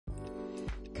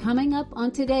Coming up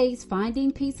on today's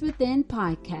Finding Peace Within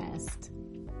podcast.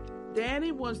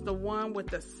 Daddy was the one with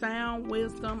the sound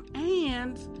wisdom,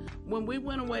 and when we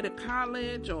went away to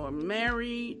college or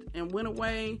married and went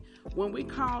away, when we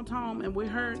called home and we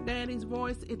heard Daddy's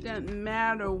voice, it doesn't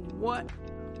matter what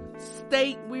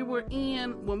state we were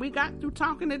in. When we got through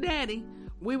talking to Daddy,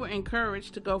 we were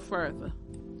encouraged to go further.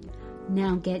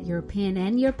 Now get your pen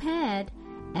and your pad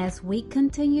as we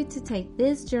continue to take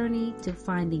this journey to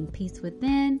finding peace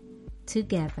within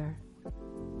together.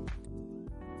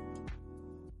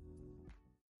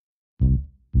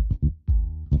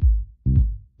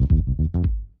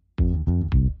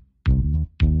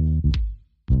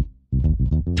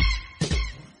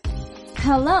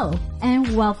 Hello,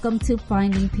 and welcome to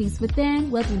Finding Peace Within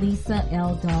with Lisa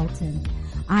L. Dalton.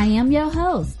 I am your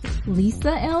host,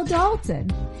 Lisa L.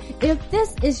 Dalton. If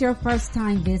this is your first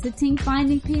time visiting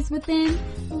Finding Peace Within,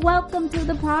 welcome to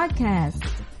the podcast.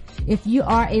 If you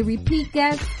are a repeat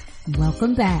guest,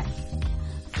 welcome back.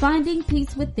 Finding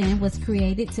Peace Within was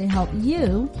created to help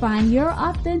you find your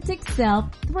authentic self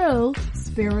through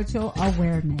spiritual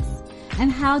awareness.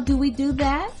 And how do we do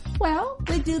that? Well,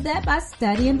 we do that by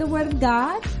studying the Word of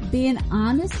God, being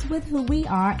honest with who we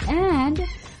are, and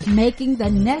making the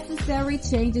necessary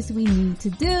changes we need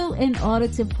to do in order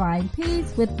to find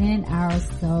peace within our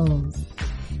souls.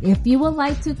 If you would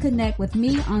like to connect with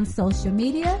me on social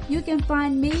media, you can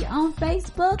find me on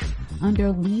Facebook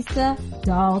under Lisa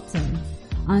Dalton,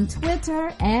 on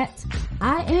Twitter at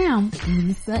I am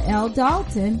Lisa L.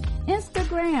 Dalton,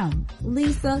 Instagram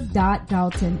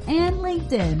Lisa.Dalton, and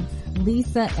LinkedIn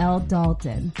Lisa L.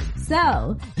 Dalton.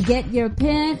 So get your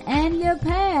pen and your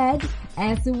pad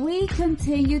as we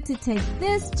continue to take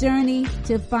this journey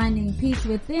to finding peace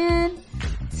within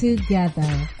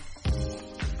together.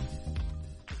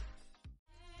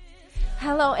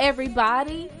 Hello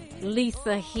everybody,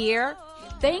 Lisa here.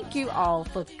 Thank you all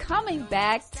for coming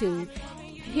back to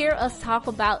hear us talk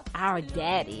about our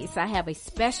daddies. I have a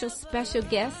special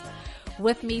guest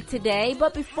with me today.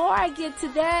 But before I get to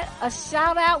that, a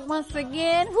shout out once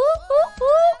again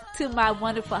to my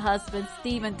wonderful husband,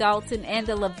 Stephen Dalton, and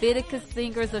the Leviticus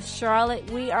Singers of Charlotte.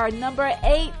 We are number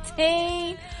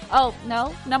 18. Oh,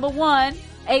 no, number 1,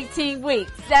 18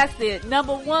 weeks. That's it.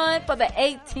 Number 1 for the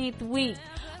 18th week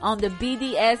on the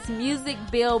BDS Music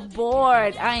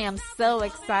Billboard. I am so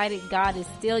excited. God is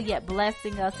still yet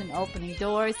blessing us and opening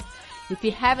doors. If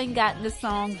you haven't gotten the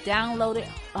song, download it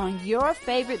on your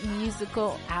favorite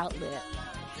musical outlet.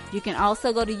 You can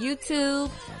also go to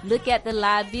YouTube, look at the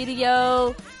live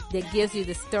video that gives you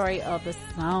the story of the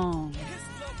song.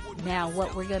 Now,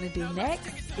 what we're going to do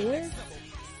next is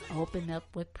open up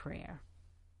with prayer.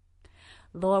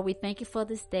 Lord, we thank you for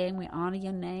this day and we honor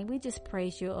your name. We just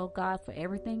praise you, oh God, for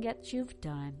everything that you've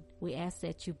done. We ask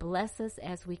that you bless us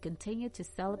as we continue to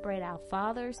celebrate our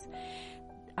fathers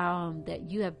that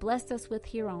you have blessed us with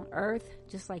here on earth,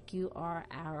 just like you are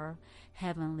our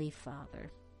heavenly Father.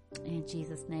 In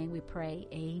Jesus' name we pray,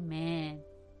 amen.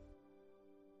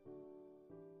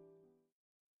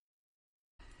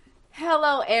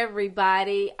 Hello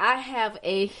everybody. I have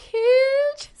a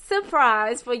huge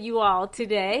surprise for you all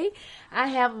today. I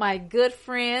have my good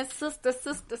friend, sister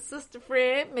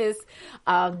friend, Miss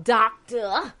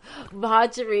Dr.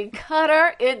 Marjorie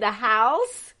Cutter in the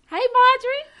house. Hey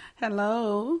Marjorie.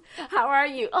 Hello. How are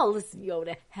you? Oh, listen, you over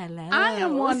there. Hello. I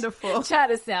am wonderful. Try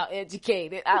to sound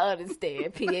educated. I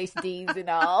understand. PhDs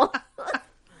and all.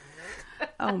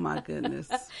 Oh, my goodness.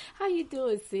 How you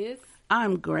doing, sis?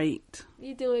 I'm great.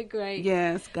 You doing great?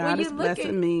 Yes, God is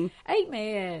blessing me.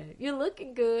 Amen. You're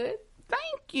looking good.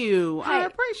 Thank you. Hey, I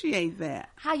appreciate that.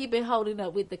 How you been holding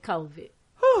up with the COVID?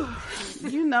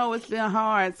 You know, it's been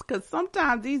hard because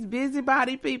sometimes these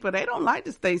busybody people, they don't like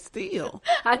to stay still.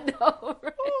 I know,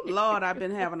 right? Oh, Lord, I've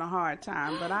been having a hard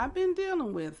time, but I've been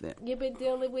dealing with it. You've been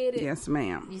dealing with it? Yes,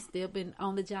 ma'am. You still been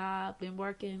on the job, been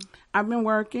working? I've been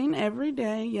working every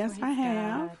day. Yes, Praise I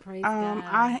have. God. Praise God.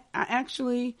 I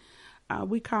actually,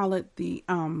 we call it the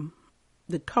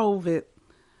COVID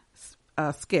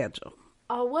schedule.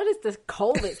 Oh, what is the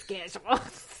COVID schedule?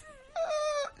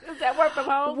 Does that work from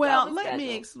home? Well, let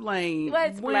me explain.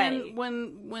 Explain.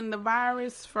 When the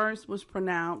virus first was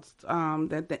pronounced,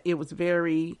 that it was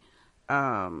very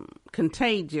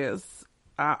contagious,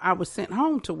 I was sent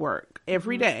home to work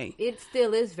every day. It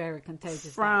still is very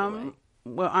contagious. When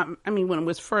it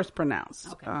was first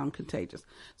pronounced contagious.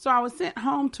 So I was sent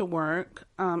home to work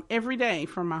every day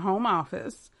from my home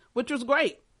office, which was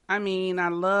great. I mean, I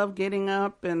love getting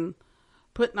up and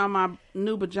putting on my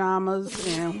new pajamas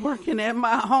and working at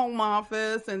my home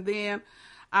office. And then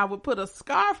I would put a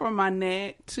scarf on my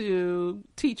neck to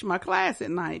teach my class at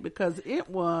night because it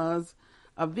was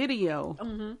a video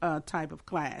type of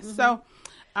class. So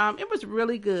it was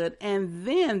really good. And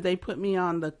then they put me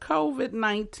on the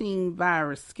COVID-19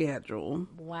 virus schedule.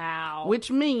 Wow.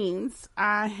 Which means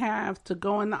I have to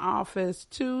go in the office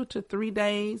 2 to 3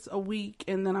 days a week,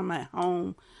 and then I'm at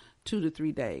home 2 to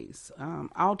 3 days,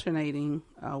 alternating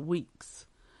weeks.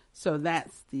 So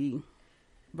that's the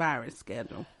virus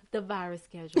schedule. The virus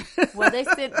schedule. Well, they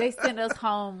sent us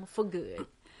home for good.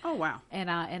 Oh, wow. And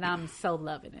I'm so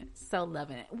loving it. So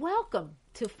loving it. Welcome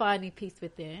to Finding Peace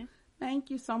Within. Thank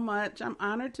you so much. I'm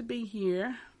honored to be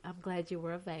here. I'm glad you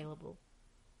were available.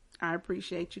 I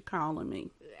appreciate you calling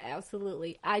me.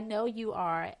 Absolutely. I know you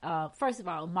are. First of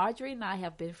all, Marjorie and I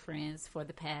have been friends for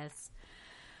the past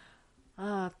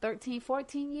 13,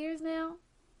 14 years now.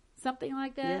 Something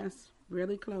like that. Yes,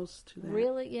 really close to that.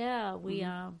 Really? Yeah.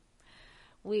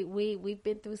 We've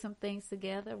been through some things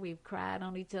together. We've cried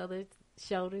on each other's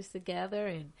shoulders together,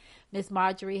 and Miss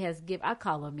Marjorie I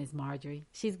call her Miss Marjorie.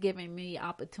 She's giving me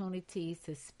opportunities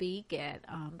to speak at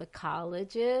the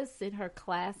colleges in her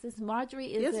classes.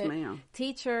 Marjorie is a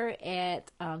teacher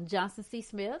at Johnson C.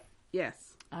 Smith.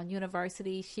 Yes.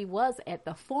 University. She was at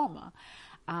the former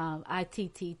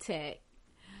ITT Tech,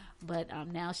 but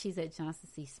now she's at Johnson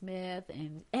C. Smith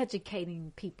and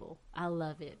educating people. I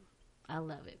love it. I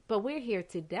love it. But we're here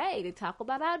today to talk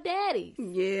about our daddies.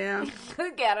 Yeah.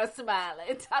 Look at her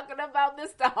smiling, talking about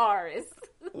Mr. Horace.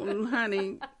 Well,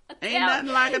 honey, ain't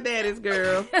nothing like a daddy's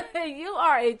girl. You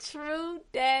are a true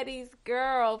daddy's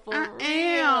girl, for real.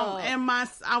 I am. And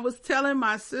I was telling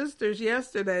my sisters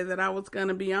yesterday that I was going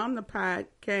to be on the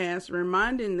podcast,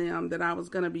 reminding them that I was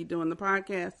going to be doing the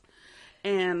podcast.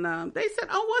 And they said,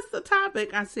 "Oh, what's the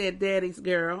topic?" I said, "Daddy's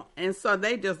girl." And so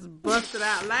they just busted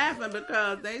out laughing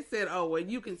because they said, "Oh, well,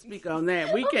 you can speak on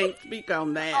that. We can't speak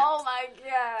on that." Oh, my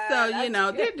God.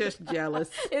 So, they're just jealous.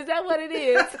 Is that what it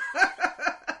is?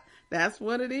 That's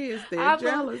what it is. They're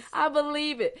jealous. I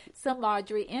believe it. So,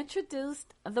 Marjorie,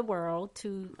 introduced the world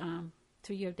to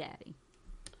your daddy.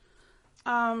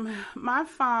 My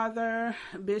father,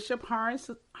 Bishop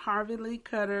Harvey Lee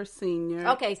Cutter Sr.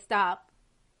 Okay, stop.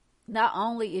 Not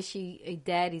only is she a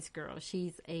daddy's girl,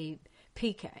 she's a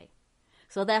PK.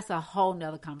 So that's a whole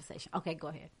nother conversation. Okay, go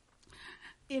ahead.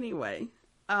 Anyway,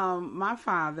 my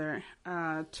father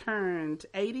turned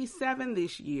 87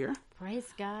 this year.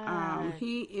 Praise God.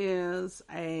 He is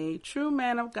a true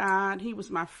man of God. He was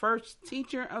my first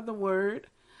teacher of the word.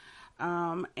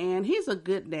 And he's a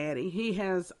good daddy. He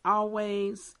has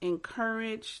always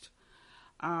encouraged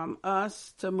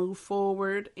us to move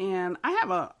forward. And I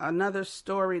have another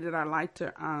story that I like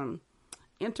to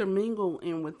intermingle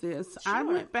in with this. Sure. I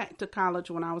went back to college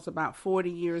when I was about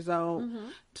 40 years old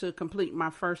to complete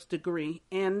my first degree.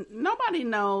 And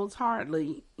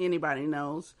hardly anybody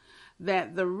knows,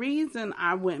 that the reason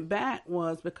I went back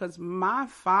was because my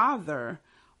father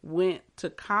went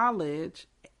to college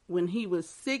when he was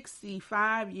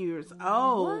 65 years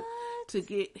old. What? To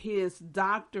get his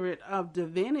doctorate of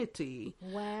divinity.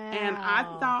 Wow. And I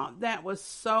thought that was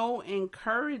so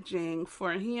encouraging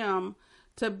for him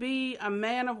to be a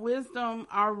man of wisdom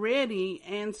already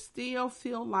and still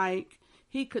feel like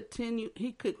he could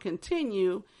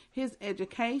continue his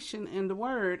education in the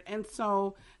word. And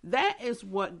so that is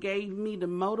what gave me the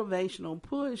motivational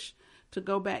push to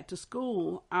go back to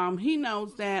school. He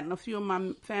knows that, and a few of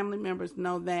my family members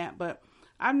know that, but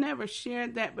I've never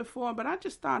shared that before, but I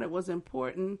just thought it was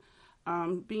important,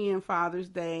 being Father's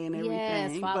Day and everything.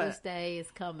 Yes, Father's Day is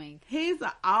coming. He's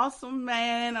an awesome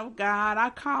man of God.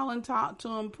 I call and talk to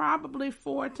him probably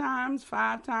 4 times,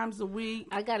 5 times a week.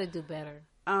 I got to do better.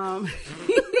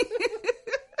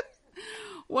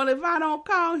 Well, if I don't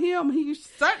call him, he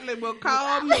certainly will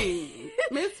call me.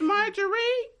 Miss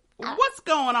Marjorie, what's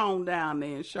going on down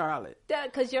there in Charlotte?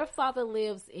 Because your father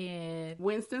lives in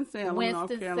Winston-Salem,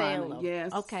 North Carolina.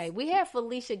 Yes. Okay. We had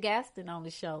Felicia Gaston on the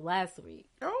show last week.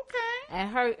 Okay. And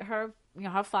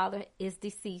her father is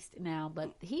deceased now,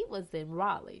 but he was in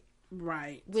Raleigh.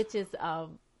 Right. Which is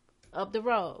up the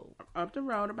road. Up the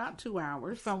road about 2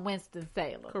 hours. From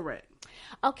Winston-Salem. Correct.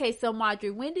 Okay, so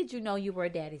Marjorie, when did you know you were a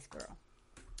daddy's girl?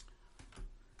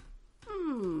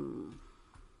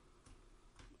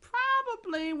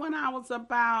 Probably when I was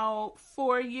about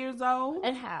 4 years old.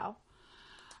 And how?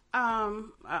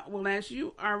 Well, as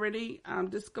you already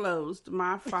disclosed,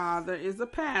 my father is a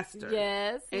pastor.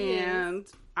 Yes, and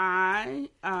is. I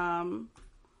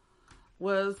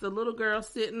was the little girl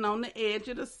sitting on the edge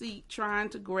of the seat trying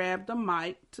to grab the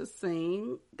mic to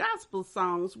sing gospel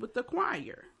songs with the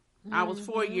choir. I was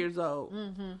 4 years old.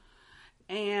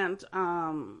 And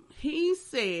he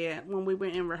said when we were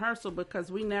in rehearsal,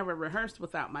 because we never rehearsed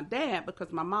without my dad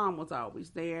because my mom was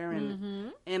always there,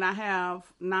 and I have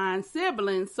 9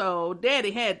 siblings, so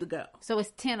Daddy had to go. So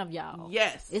it's 10 of y'all.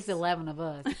 Yes. It's 11 of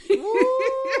us.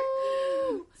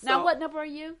 Woo! So, now, what number are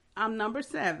you? I'm number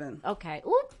 7. Okay.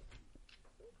 Oop.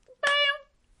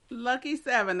 Bam. Lucky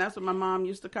 7. That's what my mom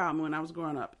used to call me when I was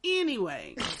growing up.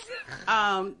 Anyway,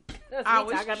 I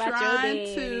was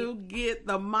trying to get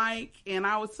the mic, and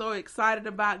I was so excited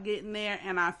about getting there,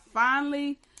 and I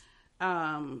finally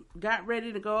got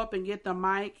ready to go up and get the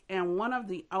mic, and one of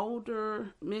the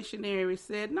older missionaries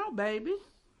said, "No, baby,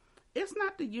 it's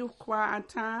not the youth choir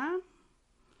time."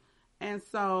 And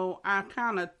so I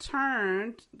kind of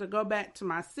turned to go back to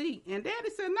my seat, and Daddy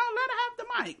said, "No, let her have the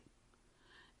mic."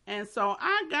 And so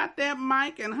I got that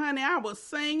mic, and honey, I was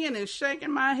singing and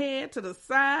shaking my head to the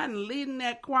side and leading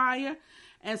that choir.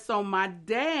 And so my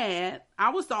dad, I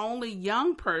was the only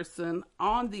young person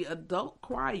on the adult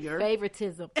choir.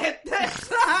 Favoritism. At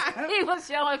that time. He was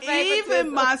showing favoritism.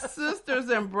 Even my sisters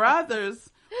and brothers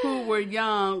who were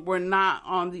young were not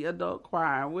on the adult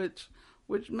choir, which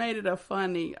made it a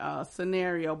funny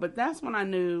scenario. But that's when I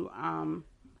knew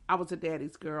I was a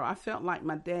daddy's girl. I felt like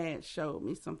my dad showed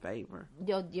me some favor.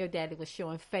 Your daddy was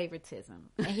showing favoritism,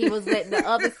 and he was letting the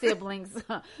other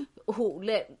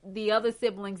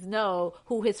siblings know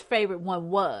who his favorite one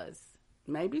was.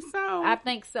 Maybe so. I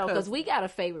think so, because we got a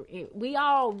favorite. We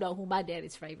all know who my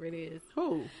daddy's favorite is.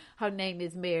 Who? Her name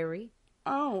is Mary.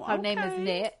 Oh, her name is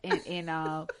Net,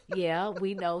 and yeah,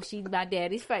 we know she's my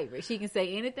daddy's favorite. She can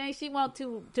say anything she wants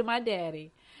to my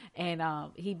daddy. And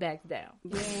he backs down.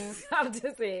 Yeah. I'm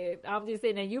just saying,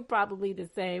 and you probably the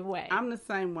same way. I'm the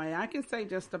same way. I can say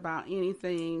just about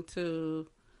anything to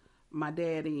my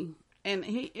daddy. And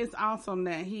it's awesome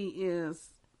that he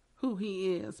is who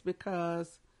he is,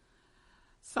 because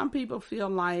some people feel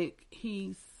like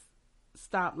he's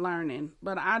stopped learning,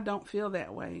 but I don't feel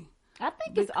that way. I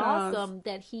think it's awesome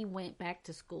that he went back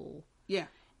to school. Yeah.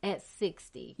 At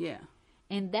 60. Yeah.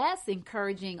 And that's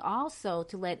encouraging also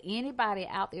to let anybody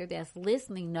out there that's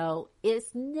listening know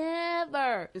it's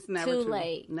never too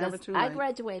late. Never too late. I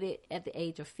graduated at the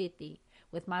age of 50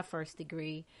 with my first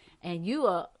degree, and you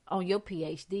are on your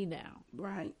PhD now.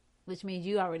 Right. Which means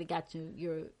you already got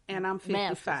your and I'm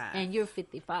 55. And you're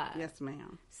 55. Yes,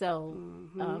 ma'am. So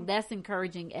that's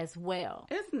encouraging as well.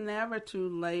 It's never too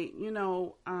late. You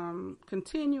know,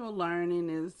 continual learning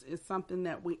is something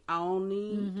that we all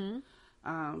need. Mm-hmm.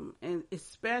 And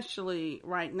especially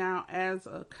right now as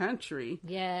a country,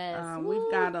 yes,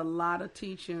 we've got a lot of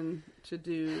teaching to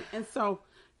do. And so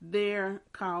there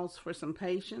calls for some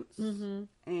patience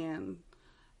and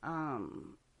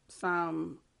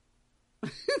some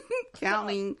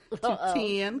counting to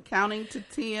 10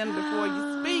 before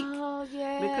you speak. Oh,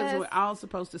 yes. Because we're all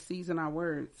supposed to season our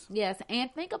words. Yes,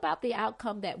 and think about the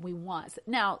outcome that we want.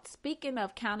 Now, speaking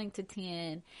of counting to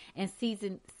 10 and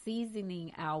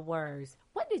seasoning our words,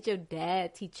 what did your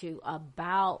dad teach you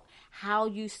about how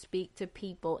you speak to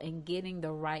people and getting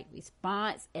the right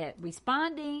response at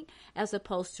responding as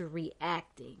opposed to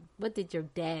reacting? What did your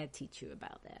dad teach you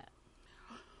about that?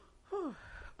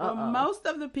 Well, most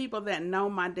of the people that know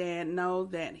my dad know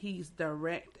that he's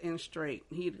direct and straight.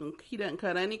 He doesn't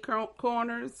cut any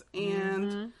corners,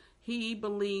 and he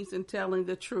believes in telling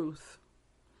the truth.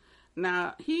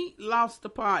 Now, he lost the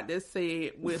part that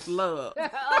said with love.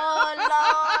 Oh,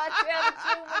 Lord, tell the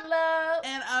truth with love.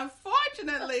 And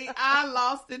unfortunately, I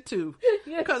lost it too.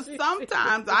 Because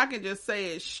sometimes I can just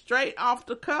say it straight off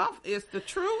the cuff. It's the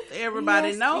truth.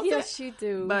 Everybody knows it. Yes, you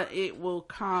do. But it will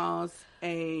cause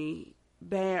a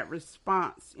bad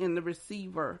response in the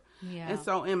receiver. Yeah. And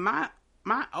so in my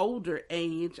older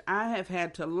age, I have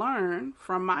had to learn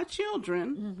from my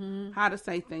children how to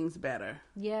say things better.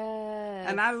 Yes.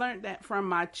 And I learned that from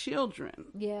my children.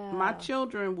 Yeah. My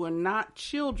children were not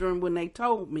children when they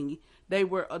told me. They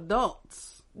were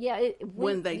adults. Yeah.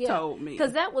 When they told me.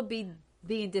 Because that would be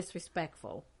being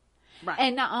disrespectful. Right.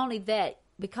 And not only that,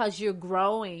 because you're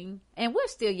growing, and we're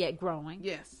still yet growing.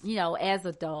 Yes. You know, as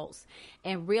adults,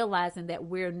 and realizing that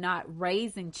we're not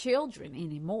raising children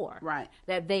anymore. Right.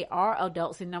 That they are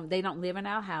adults and they don't live in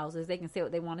our houses. They can say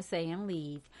what they want to say and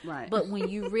leave. Right. But when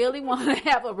you really want to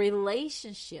have a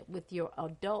relationship with your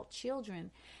adult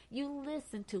children, you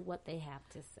listen to what they have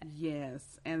to say. Yes.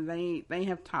 And they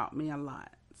have taught me a lot.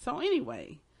 So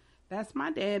anyway, that's my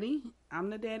daddy.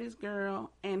 I'm the daddy's girl.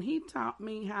 And he taught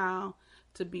me how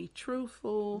to be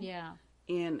truthful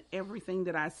in everything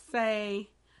that I say.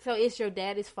 So it's your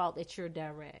daddy's fault that you're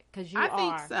direct? Because you are. I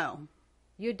think so.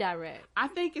 You're direct. I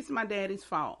think it's my daddy's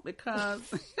fault because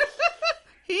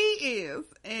He is.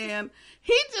 And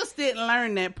he just didn't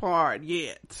learn that part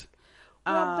yet.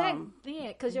 Well, back then,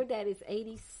 because your dad is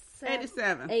 87.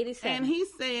 87. And he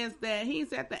says that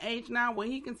he's at the age now where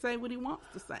he can say what he wants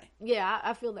to say. Yeah,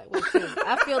 I feel that way too.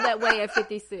 I feel that way at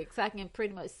 56. I can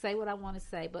pretty much say what I want to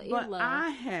say, but in love. I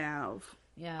have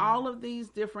all of these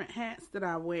different hats that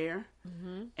I wear.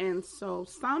 Mm-hmm. And so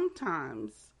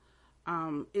sometimes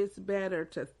it's better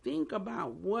to think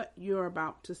about what you're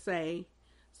about to say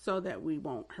so that we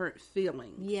won't hurt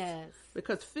feelings. Yes.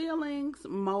 Because feelings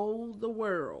mold the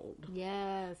world.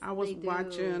 Yes. I was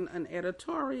watching an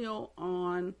editorial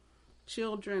on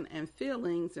children and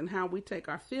feelings and how we take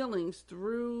our feelings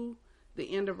through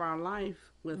the end of our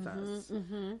life with us.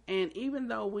 Mm-hmm. And even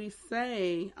though we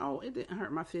say, oh, it didn't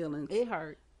hurt my feelings. It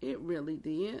hurt. It really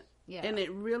did. Yeah. And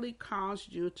it really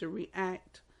caused you to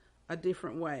react a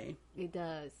different way. It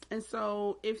does. And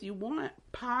so if you want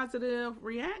positive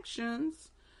reactions,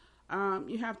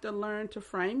 you have to learn to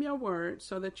frame your words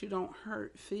so that you don't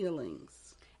hurt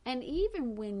feelings. And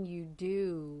even when you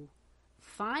do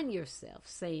find yourself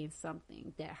saying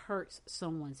something that hurts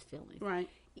someone's feelings, right?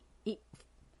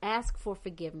 Ask for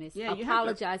forgiveness. Yeah,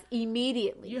 apologize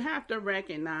immediately. You have to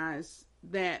recognize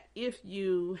that if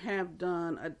you have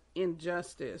done an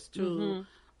injustice to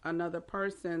another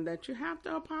person, that you have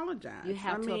to apologize. You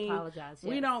have to apologize. Yes.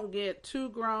 We don't get too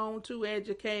grown, too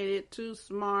educated, too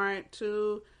smart,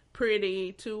 too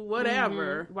pretty, to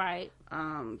whatever, right?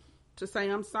 To say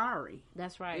I'm sorry.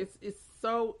 That's right. It's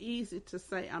so easy to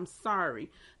say I'm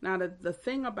sorry. Now the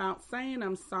thing about saying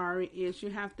I'm sorry is you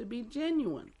have to be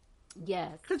genuine.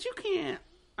 Yes, because you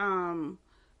can't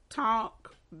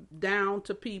talk down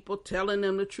to people, telling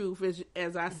them the truth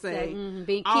as I say,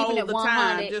 all the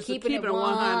time, just keeping it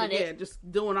 100. Yeah, just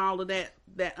doing all of that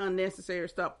unnecessary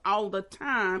stuff all the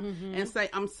time, and say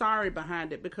I'm sorry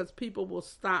behind it, because people will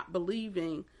stop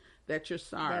believing that you're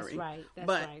sorry. That's right.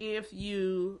 But if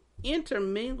you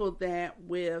intermingle that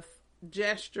with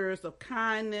gestures of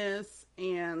kindness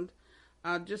and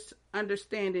just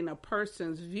understanding a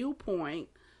person's viewpoint,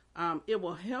 it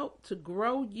will help to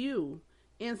grow you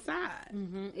inside.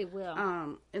 It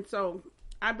will. And so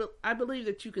I believe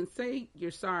that you can say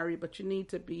you're sorry, but you need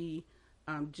to be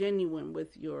genuine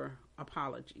with your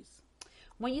apologies.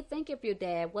 When you think of your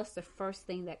dad, what's the first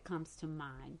thing that comes to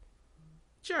mind?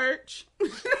 Church.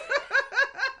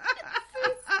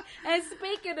 And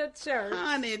speaking of church,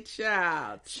 honey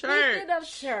child, church. Speaking of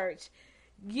church,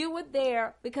 you were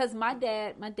there because my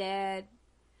dad,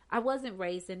 I wasn't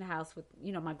raised in the house with,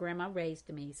 my grandma raised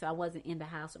me, so I wasn't in the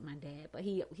house with my dad, but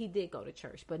he did go to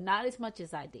church, but not as much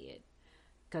as I did,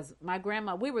 because my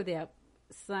grandma, we were there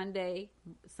Sunday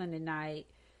night,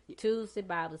 Tuesday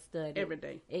Bible study. Every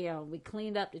day. We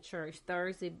cleaned up the church.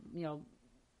 Thursday,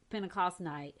 Pentecost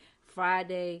night.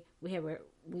 Friday, we were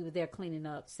there cleaning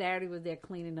up. Saturday, we were there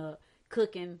cleaning up,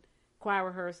 cooking, choir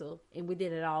rehearsal, and we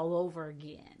did it all over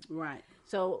again. Right.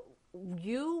 So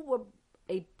you were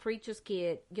a preacher's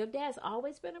kid. Your dad's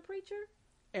always been a preacher?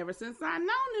 Ever since I known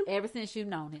him. Ever since you've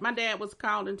known him. My dad was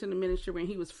called into the ministry when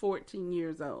he was 14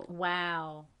 years old.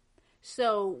 Wow.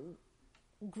 So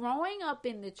growing up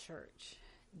in the church,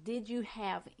 did you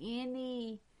have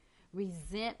any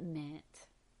resentment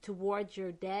towards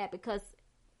your dad? Because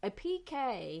a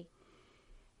PK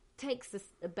takes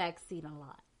a back seat a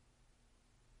lot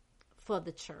for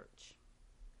the church,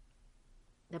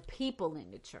 the people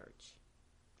in the church.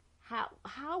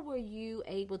 How were you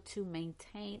able to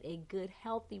maintain a good,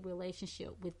 healthy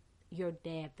relationship with your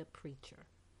dad, the preacher,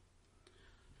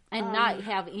 and not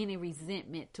have any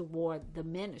resentment toward the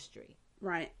ministry?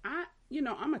 Right.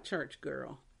 I'm a church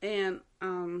girl, and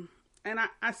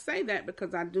I say that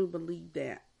because I do believe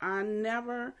that. I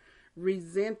never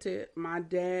resented my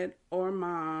dad or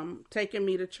mom taking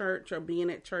me to church or being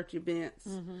at church events,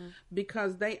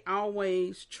 because they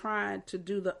always tried to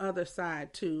do the other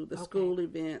side too, the school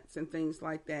events and things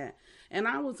like that. And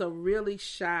I was a really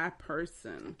shy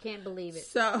person. I can't believe it.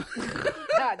 So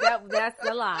that's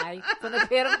the lie from the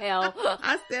pit of hell.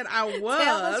 I said I was.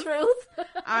 Tell the truth.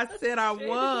 I said I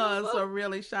was a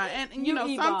really shy, and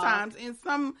sometimes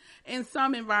in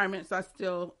some environments I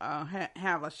still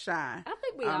have a shy. I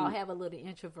think we all have a little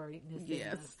introvertedness.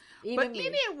 Yes, in us. But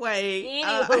anyway,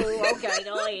 okay,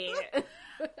 go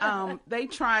ahead. They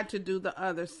tried to do the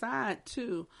other side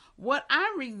too. What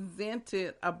I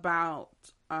resented about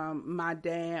my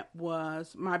dad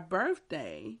was my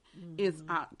birthday is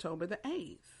October the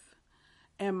 8th.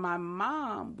 And my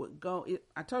mom would go,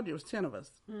 I told you it was 10 of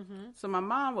us. So my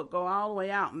mom would go all the way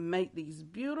out and make these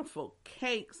beautiful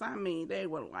cakes. I mean, they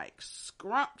were like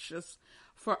scrumptious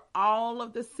for all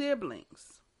of the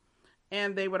siblings.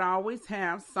 And they would always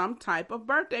have some type of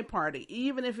birthday party,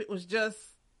 even if it was just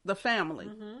the family.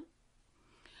 Mm-hmm.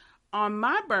 On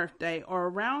my birthday, or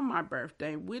around my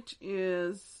birthday, which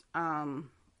is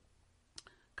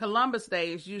Columbus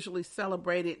Day is usually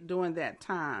celebrated during that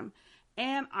time.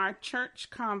 And our church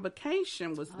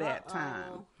convocation was that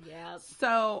time. Yep.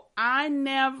 So I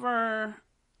never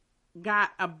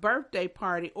got a birthday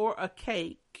party or a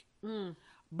cake,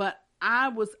 but I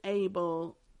was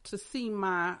able to see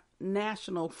my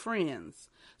national friends.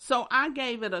 So I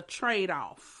gave it a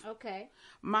trade-off. Okay.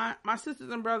 My sisters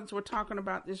and brothers were talking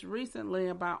about this recently,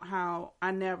 about how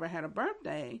I never had a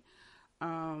birthday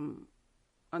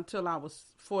until I was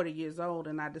 40 years old,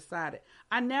 and I decided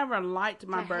I never liked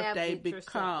my birthday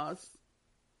because...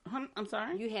 I'm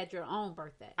sorry? You had your own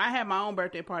birthday. I had my own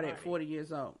birthday party at 40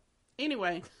 years old.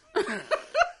 Anyway.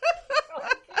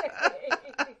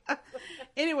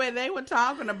 Anyway, they were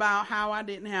talking about how I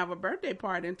didn't have a birthday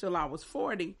party until I was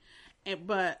 40.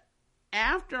 But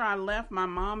after I left my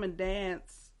mom and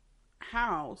dad's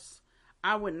house,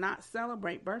 I would not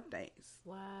celebrate birthdays.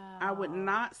 Wow. I would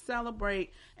not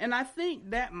celebrate. And I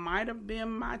think that might have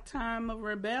been my time of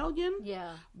rebellion.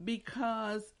 Yeah.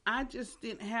 Because I just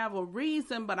didn't have a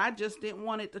reason, but I just didn't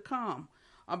want it to come.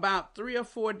 About 3 or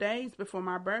 4 days before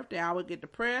my birthday, I would get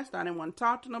depressed. I didn't want to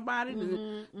talk to nobody,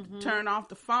 turn off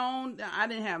the phone. I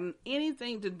didn't have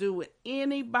anything to do with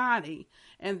anybody.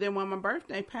 And then when my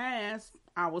birthday passed,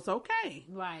 I was okay.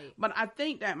 Right. But I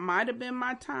think that might have been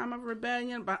my time of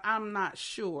rebellion, but I'm not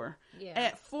sure. Yeah.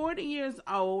 At 40 years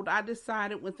old, I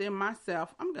decided within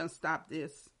myself, I'm going to stop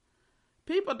this.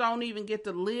 People don't even get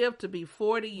to live to be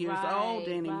 40 years old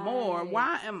anymore. Right.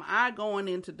 Why am I going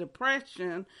into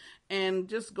depression and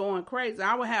just going crazy?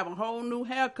 I would have a whole new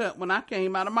haircut when I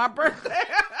came out of my birthday.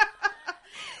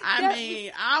 I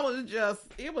mean,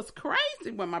 it was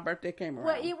crazy when my birthday came around.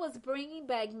 Well, it was bringing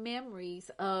back memories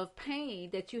of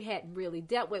pain that you hadn't really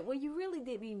dealt with. Well, you really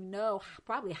didn't even know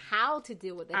probably how to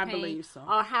deal with that pain. I believe so.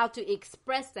 Or how to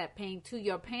express that pain to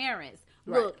your parents.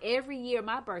 Right. Look, every year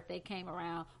my birthday came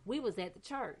around, we was at the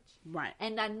church. Right.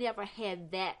 And I never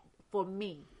had that for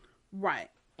me. Right.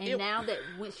 And now that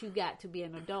once you got to be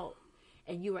an adult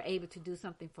and you were able to do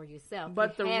something for yourself,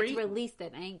 but you had to release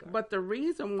that anger. But the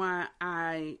reason why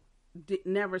I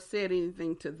never said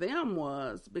anything to them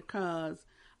was because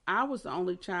I was the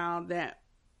only child that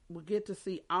would get to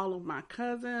see all of my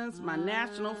cousins, my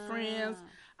national friends.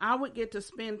 I would get to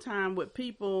spend time with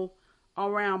people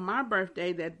around my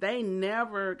birthday that they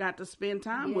never got to spend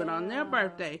time with on their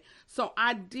birthday. So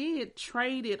I did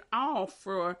trade it off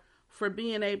for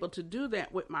being able to do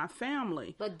that with my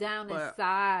family. But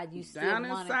inside, you still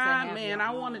wanted to have man,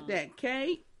 I wanted that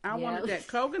cake. I wanted that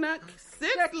coconut,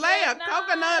 6-layer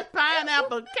coconut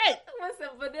pineapple cake. With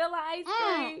some vanilla ice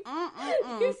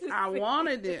cream. I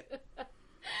wanted it.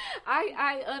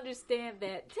 I understand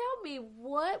that. Tell me,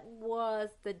 what was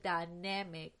the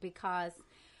dynamic? Because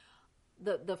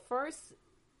the first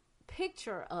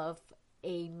picture of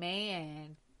a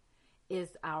man is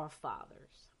our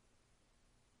father's.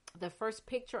 The first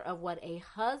picture of what a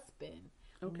husband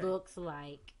looks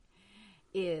like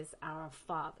is our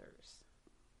father's.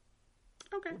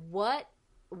 Okay. What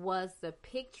was the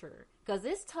picture? Because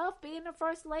it's tough being a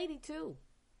first lady, too.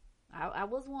 I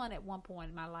was one at one point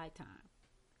in my lifetime.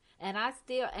 And I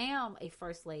still am a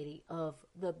first lady of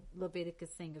the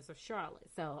Leviticus Singers of Charlotte.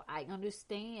 So I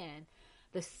understand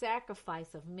the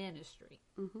sacrifice of ministry.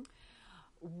 Mm-hmm.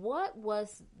 What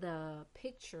was the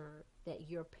picture that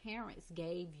your parents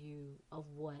gave you of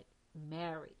what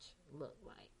marriage looked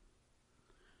like?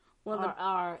 Well,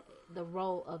 or the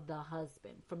role of the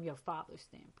husband from your father's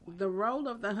standpoint? The role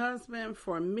of the husband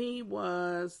for me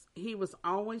was he was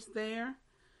always there.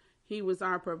 He was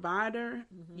our provider.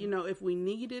 Mm-hmm. You know, if we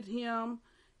needed him,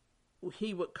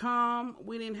 he would come.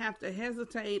 We didn't have to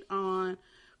hesitate on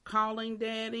calling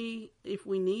Daddy if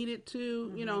we needed to.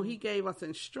 Mm-hmm. You know, he gave us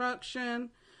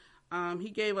instruction. He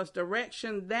gave us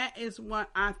direction. That is what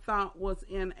I thought was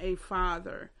in a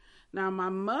father. Now, my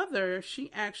mother, she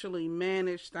actually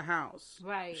managed the house.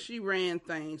 Right. She ran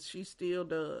things. She still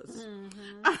does.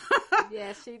 Mm-hmm.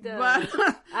 Yes, she does.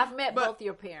 I've met both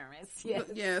your parents.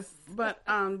 Yes. Yes. But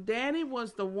Daddy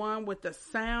was the one with the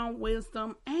sound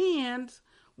wisdom. And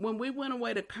when we went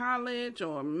away to college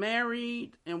or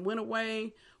married and went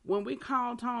away, when we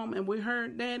called home and we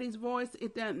heard Daddy's voice,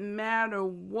 it doesn't matter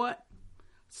what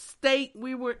state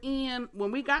we were in.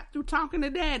 When we got through talking to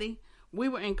Daddy, we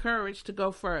were encouraged to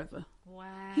go further. Wow.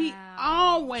 He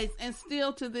always, and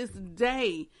still to this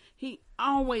day, he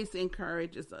always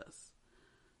encourages us.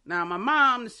 Now, my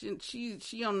mom,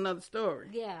 she on another story.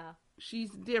 Yeah.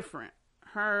 She's different.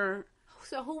 Her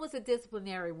So who was the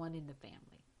disciplinary one in the family?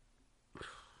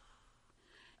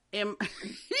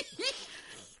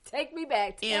 Take me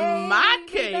back. In my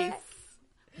case,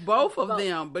 both of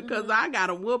them, because I got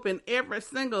a whooping every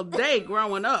single day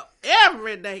growing up.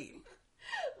 Every day.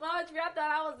 Marjorie, I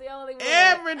thought I was the only one.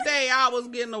 Every day I was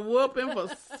getting a whooping for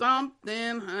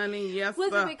something, honey. Yes,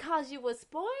 was sir. it because you were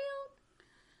spoiled?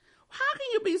 How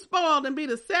can you be spoiled and be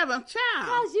the seventh child?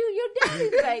 Because you your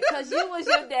daddy's baby. Because you was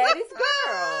your daddy's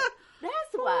girl.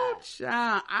 That's why.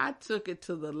 Child, I took it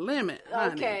to the limit,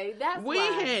 honey. Okay, that's we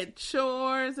why. had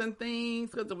chores and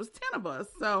things because it was 10 of us.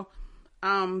 So,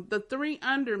 the 3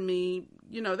 under me,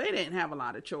 you know, they didn't have a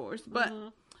lot of chores, but,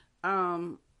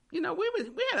 you know, we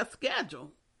had a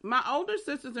schedule. My older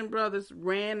sisters and brothers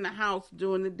ran the house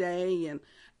during the day and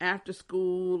after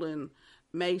school and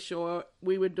made sure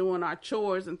we were doing our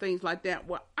chores and things like that.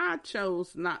 Well, I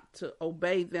chose not to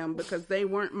obey them because they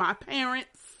weren't my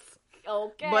parents.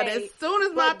 Okay. But as soon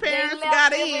as my parents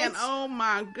got in, oh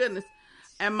my goodness.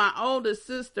 And my oldest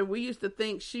sister, we used to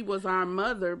think she was our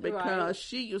mother because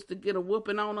she used to get a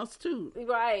whooping on us too.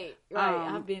 Right.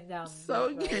 I've been down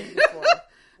so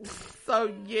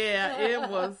so yeah,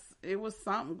 it was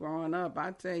something growing up. I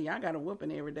tell you, I got a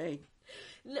whooping every day.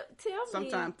 Look, tell me.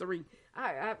 Sometimes 3.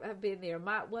 I've been there.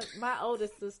 My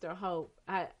oldest sister, Hope,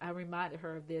 I reminded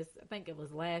her of this. I think it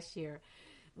was last year.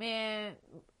 Man,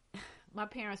 my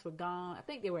parents were gone. I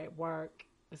think they were at work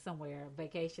or somewhere,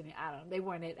 vacationing. I don't know. They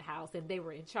weren't at the house, and they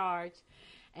were in charge.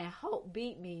 And Hope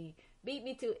beat me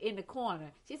to in the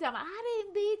corner. She said, "I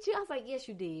didn't beat you." I was like, "Yes,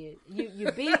 you did.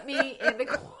 You beat me in the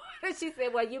corner." She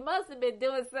said, "Well, you must have been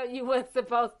doing something you weren't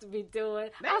supposed to be doing."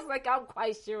 I was like, "I'm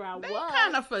quite sure I was." They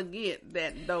kind of forget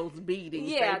that those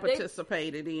beatings they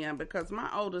participated in, because my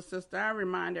older sister, I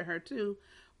reminded her too,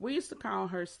 we used to call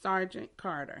her Sergeant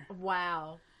Carter.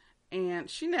 Wow. And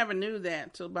she never knew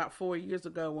that till about 4 years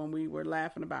ago when we were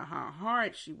laughing about how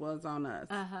hard she was on us.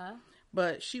 Uh-huh.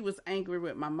 But she was angry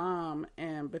with my mom,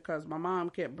 and because my mom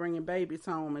kept bringing babies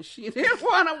home and she didn't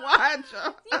want to watch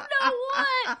them. You know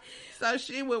what? So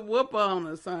she would whoop on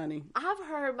us, honey. I've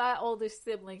heard my older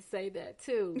siblings say that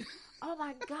too. Oh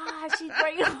my God, she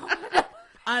bringing home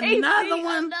another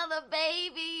one. Another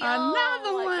baby.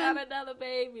 Another one. God, another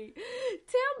baby.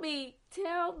 Tell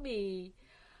me,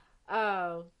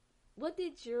 what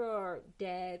did your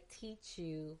dad teach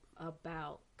you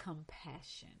about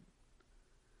compassion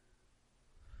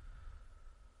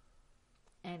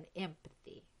and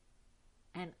empathy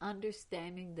and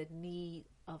understanding the need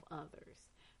of others?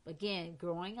 Again,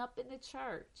 growing up in the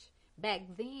church, back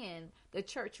then, the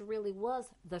church really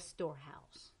was the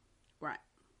storehouse. Right.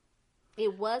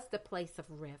 It was the place of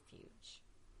refuge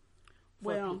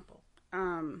for people.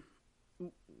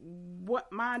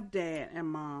 What my dad and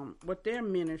mom, what their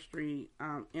ministry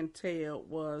entailed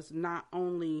was not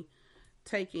only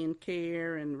taking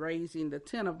care and raising the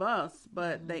 10 of us,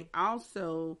 but they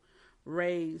also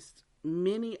raised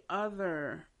many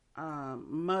other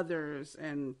mothers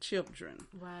and children.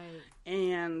 Right.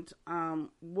 And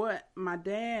what my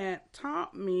dad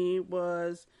taught me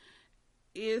was,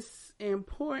 it's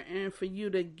important for you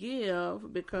to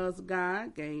give because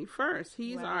God gave first.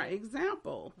 He's our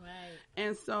example. Right.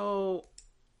 And so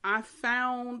I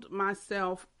found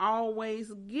myself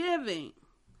always giving.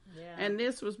 Yeah. And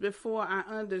this was before I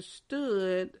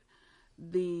understood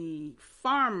the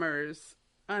farmer's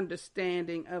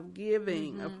understanding of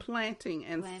giving, of planting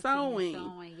and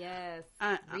sowing. Yes.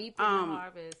 Reaping and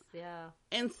harvest. Yeah.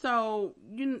 And so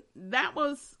that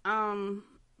was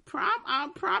I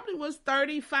probably was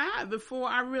 35 before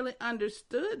I really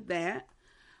understood that.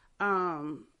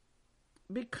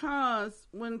 Because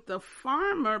when the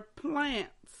farmer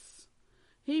plants,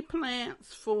 he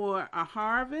plants for a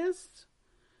harvest.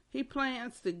 He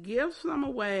plans to give some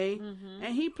away,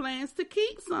 and he plans to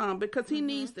keep some because he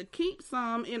needs to keep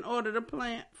some in order to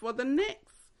plant for the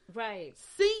next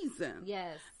season.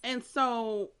 Yes. And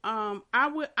so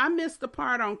I missed the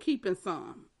part on keeping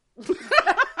some.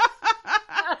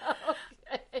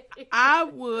 I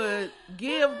would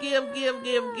give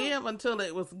until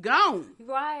it was gone.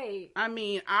 Right. I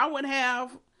mean, I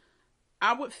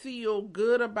would feel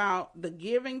good about the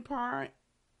giving part.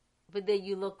 But then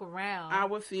you look around. I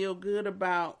would feel good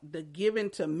about the giving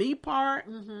to me part.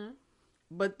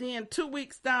 But then 2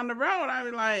 weeks down the road, I'd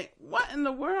be like, what in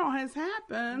the world has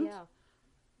happened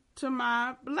to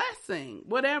my blessing?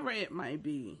 Whatever it might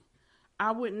be.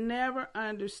 I would never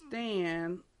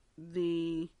understand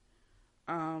the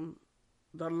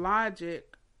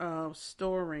logic of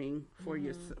storing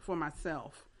for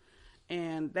myself.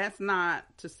 And that's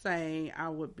not to say I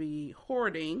would be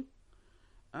hoarding.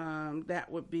 that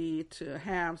would be to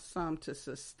have some to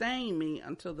sustain me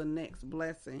until the next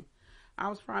blessing. I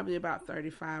was probably about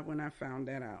 35 when I found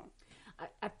that out.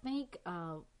 I think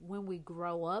when we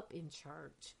grow up in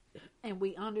church and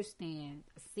we understand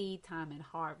seed time and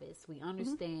harvest, we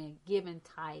understand giving,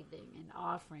 tithing, and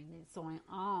offering and sowing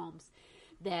alms,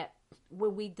 that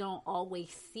when we don't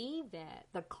always see that,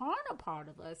 the carnal part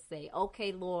of us say,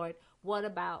 okay, Lord, what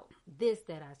about this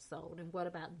that I sold? And what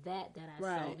about that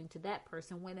I sold into that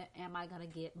person? When am I going to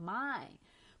get mine?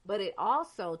 But it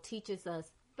also teaches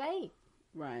us faith.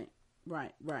 Right.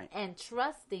 And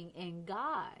trusting in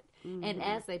God. And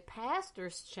as a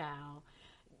pastor's child,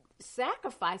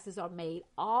 sacrifices are made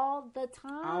all the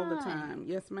time. All the time.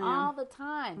 Yes, ma'am. All the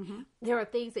time. There are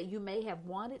things that you may have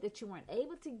wanted that you weren't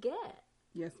able to get.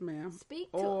 Yes, ma'am.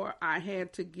 Speak to. Or I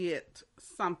had to get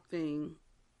something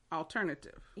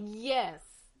alternative. Yes.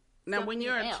 Now, when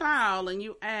you're a child and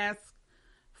you ask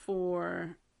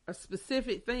for a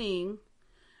specific thing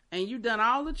and you've done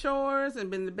all the chores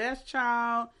and been the best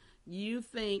child, you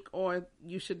think or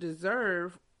you should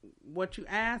deserve what you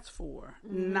asked for,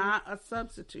 not a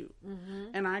substitute.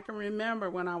 And I can remember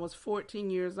when I was 14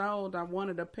 years old, I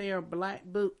wanted a pair of black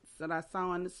boots that I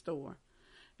saw in the store.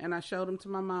 And I showed them to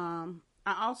my mom.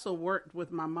 I also worked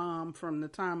with my mom from the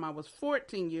time I was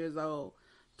 14 years old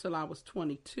till I was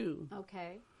 22.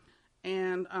 Okay.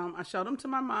 And I showed them to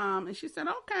my mom, and she said,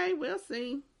 okay, we'll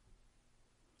see.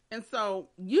 And so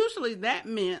usually that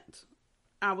meant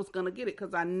I was going to get it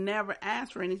because I never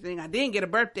asked for anything. I didn't get a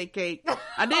birthday cake.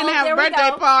 I didn't have a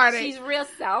birthday party. She's real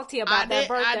salty about that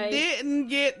birthday. I didn't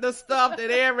get the stuff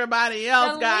that everybody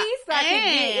else got. The least I could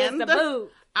get is the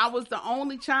boot. I was the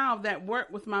only child that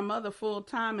worked with my mother full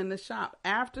time in the shop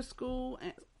after school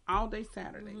and all day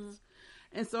Saturdays.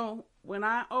 And so when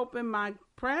I opened my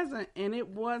present, and it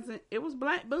was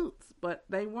black boots, but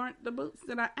they weren't the boots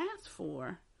that I asked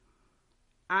for.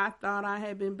 I thought I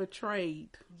had been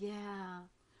betrayed. Yeah.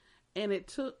 And it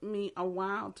took me a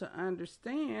while to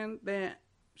understand that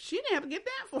she didn't have to get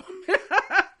that for me.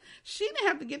 She didn't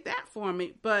have to get that for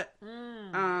me. But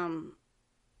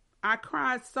I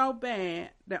cried so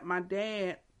bad that my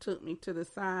dad took me to the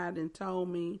side and told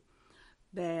me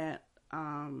that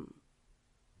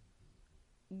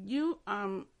you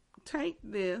take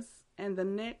this, and the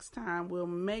next time we'll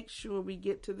make sure we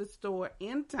get to the store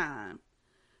in time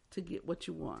to get what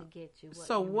you want.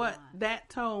 What that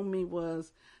told me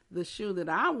was the shoe that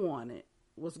I wanted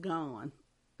was gone.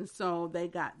 And so they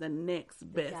got the next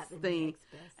best thing.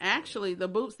 Actually, the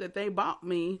boots that they bought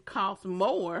me cost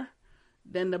more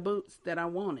than the boots that I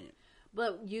wanted.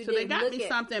 But you so they got me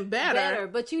something better.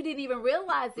 But you didn't even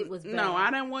realize it was better. No,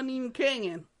 I wasn't even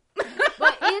king.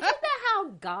 But isn't that how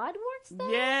God works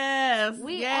though? Yes.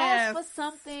 We ask for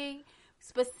something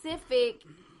specific,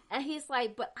 and he's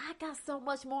like, but I got so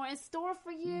much more in store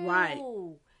for you. Right.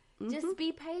 Just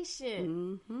be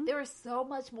patient. There is so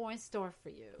much more in store for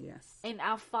you. Yes. And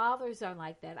our fathers are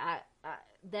like that.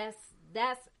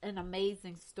 That's an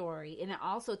amazing story. And it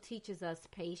also teaches us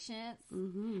patience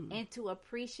and to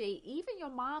appreciate even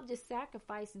your mom just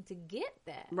sacrificing to get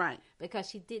that. Right. Because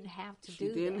she didn't have to do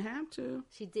that. She didn't have to.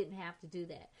 She didn't have to do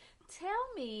that.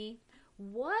 Tell me,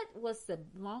 what was the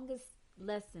longest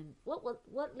lesson?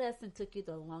 What lesson took you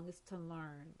the longest to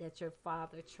learn that your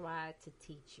father tried to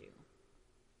teach you?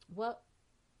 What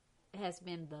has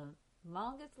been the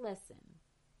longest lesson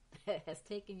that has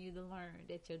taken you to learn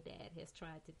that your dad has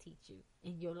tried to teach you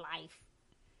in your life?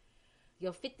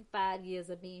 Your 55 years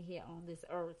of being here on this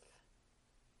earth.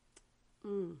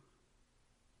 The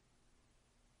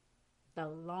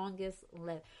longest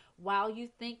lesson. While you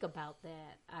think about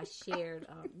that, I shared.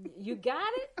 You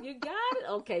got it? You got it?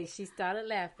 Okay, she started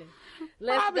laughing.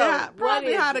 Let's go.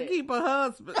 Probably how to keep a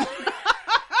husband.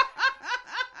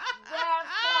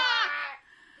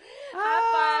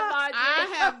 I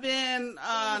have been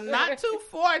not too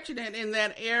fortunate in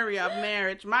that area of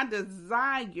marriage. My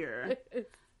desire,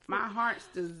 my heart's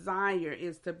desire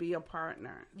is to be a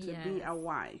partner, to be a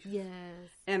wife. Yes.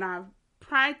 And I've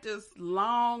practiced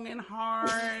long and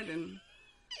hard, and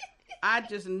I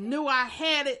just knew I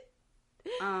had it.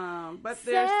 But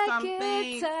there's some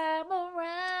things,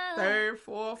 third,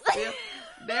 fourth, fifth,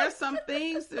 there's some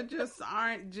things that just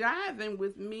aren't jiving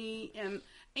with me, and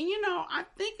you know, I'm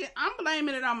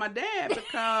blaming it on my dad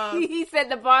because he set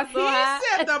the bar so high. He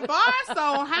set the bar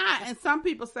so high, and some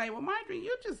people say, "Well, Marjorie,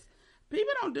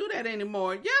 people don't do that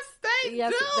anymore." Yes, they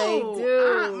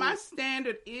do. My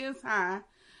standard is high,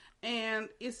 and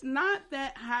it's not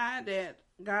that high that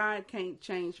God can't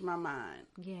change my mind.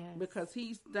 Yes, because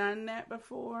He's done that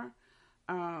before,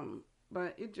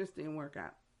 but it just didn't work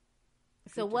out.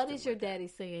 So, what is your daddy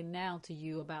saying now to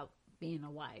you about being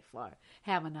a wife or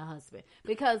having a husband.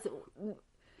 Because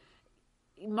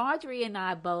Marjorie and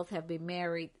I both have been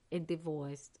married and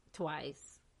divorced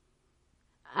twice.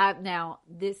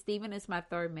 Stephen is my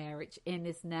third marriage, and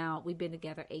we've been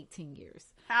together 18 years.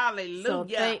 Hallelujah. So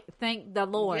thank the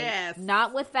Lord. Yes.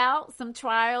 Not without some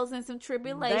trials and some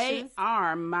tribulations. They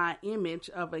are my image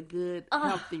of a good,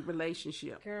 healthy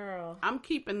relationship. Girl. I'm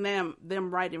keeping them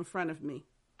right in front of me.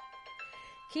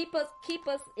 Keep us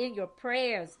in your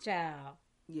prayers, child.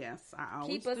 Yes, I always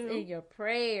Keep us do. in your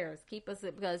prayers. Keep us,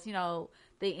 because, the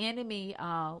enemy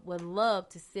would love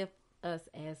to sift us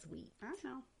as wheat. I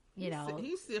know.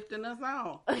 He's sifting us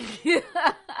all. But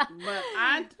when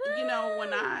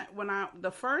I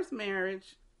the first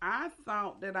marriage, I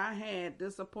thought that I had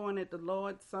disappointed the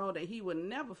Lord so that He would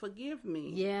never forgive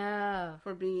me. Yeah.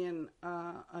 For being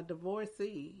a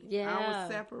divorcee. Yeah. I was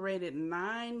separated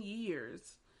 9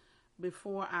 years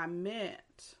before I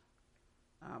met,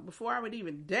 before I would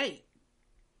even date,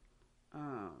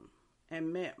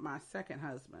 and met my second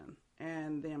husband.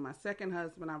 And then my second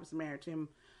husband, I was married to him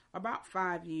about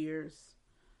 5 years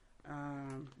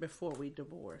before we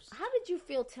divorced. How did you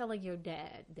feel telling your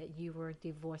dad that you were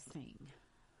divorcing?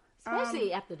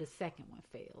 Especially after the second one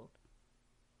failed.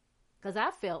 Because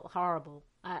I felt horrible.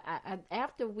 I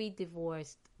after we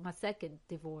divorced, my second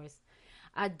divorce,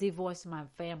 I divorced my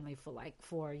family for like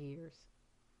 4 years.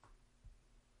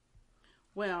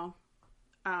 Well,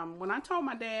 when I told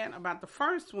my dad about the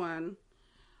first one,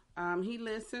 he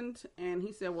listened and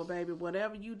he said, well, baby,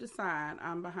 whatever you decide,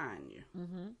 I'm behind you.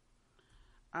 Mm-hmm.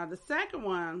 The second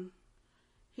one,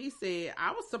 he said,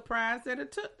 I was surprised that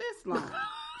it took this long.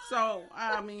 So,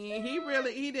 I mean,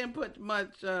 he didn't put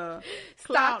much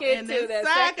stock in the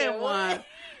second one.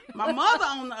 My mother,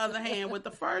 on the other hand, with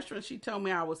the first one, she told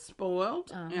me I was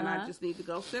spoiled and I just need to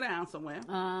go sit down somewhere.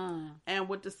 And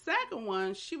with the second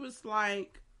one, she was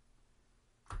like,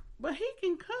 but he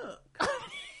can cook.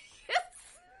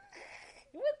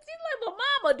 She's like, well,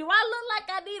 Mama, do I look like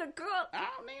I need a cook? I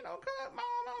don't need no cook,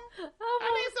 Mama. I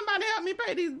need somebody to help me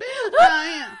pay these bills.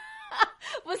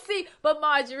 But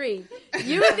Marjorie,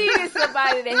 you needed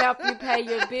somebody to help you pay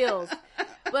your bills.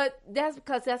 But that's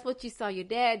because that's what you saw your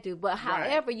dad do. But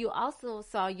however, you also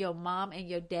saw your mom and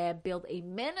your dad build a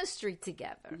ministry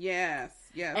together. Yes.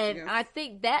 And I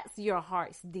think that's your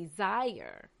heart's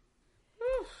desire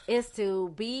is to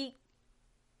be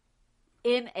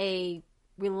in a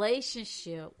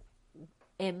relationship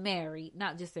and married,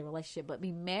 not just a relationship, but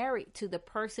be married to the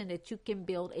person that you can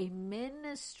build a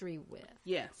ministry with.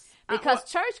 Yes. Because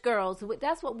church girls,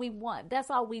 that's what we want. That's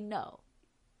all we know.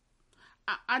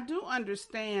 I do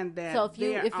understand that. So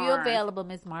if you're available,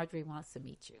 Miss Marjorie wants to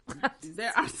meet you.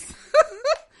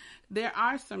 There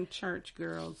are some church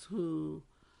girls who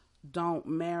don't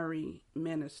marry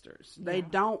ministers. Yeah. They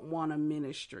don't want a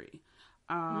ministry.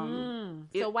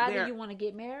 So why do you want to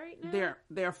get married now?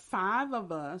 There are 5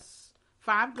 of us,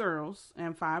 5 girls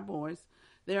and 5 boys.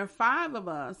 There are 5 of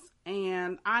us,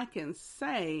 and I can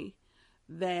say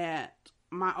that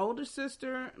my older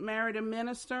sister married a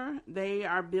minister. They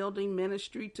are building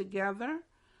ministry together.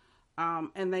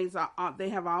 And they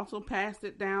have also passed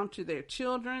it down to their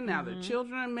children. Now their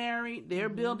children are married. They're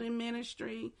building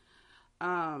ministry.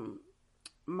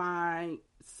 My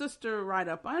sister right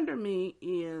up under me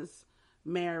is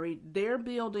married. They're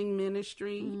building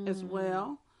ministry as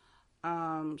well.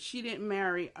 She didn't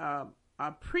marry a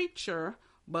preacher,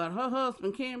 but her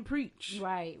husband can preach.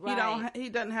 Right. He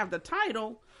doesn't have the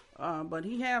title, but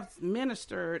he has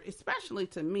ministered, especially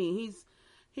to me.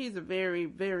 He's a very,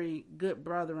 very good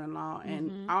brother-in-law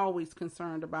and always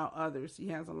concerned about others. He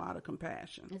has a lot of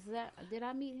compassion. Did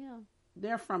I meet him?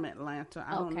 They're from Atlanta.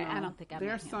 I don't know. I don't think I met him.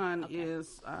 Their son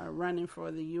is running for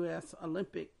the U.S.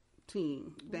 Olympic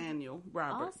team. Daniel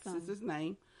Roberts is his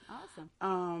name.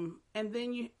 Awesome. And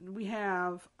then we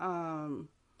have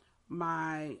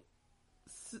my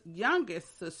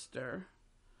youngest sister.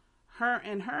 Her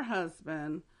and her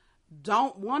husband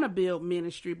don't want to build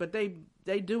ministry, but they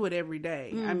do it every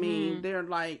day. I mean, they're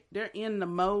in the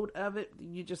mode of it.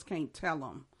 You just can't tell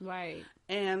them. Right.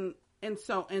 And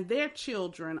their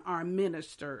children are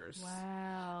ministers.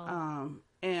 Wow.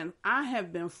 And I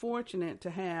have been fortunate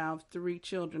to have 3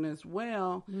 children as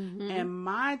well. And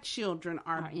my children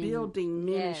are building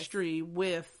ministry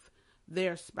with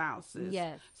their spouses.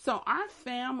 Yes. So our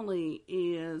family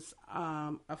is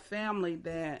a family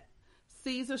that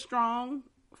sees a strong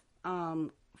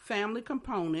family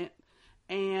component.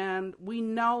 And we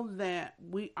know that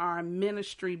we are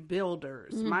ministry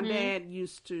builders. My dad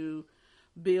used to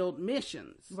build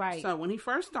missions. Right. So when he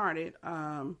first started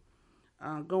going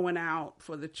out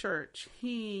for the church,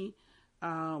 he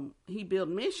built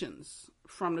missions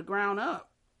from the ground up.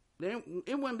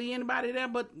 It wouldn't be anybody there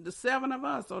but the 7 of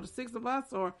us or the 6 of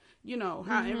us or,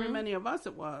 however many of us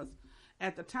it was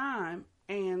at the time.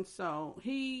 And so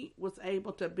he was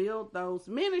able to build those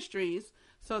ministries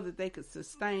so that they could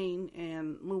sustain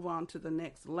and move on to the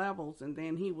next levels. And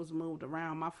then he was moved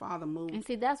around. My father moved. And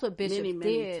see, that's what bishops many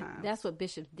did. times. That's what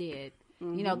bishops did.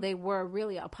 They were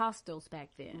really apostles back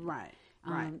then. Right.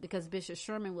 Because Bishop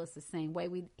Sherman was the same way.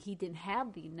 He didn't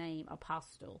have the name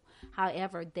apostle.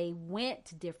 However, they went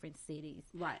to different cities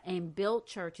and built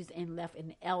churches and left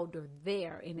an elder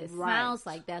there. And it sounds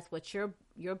like that's what your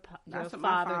that's what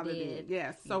father my father did.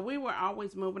 Yes. So we were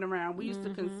always moving around. We used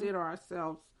to consider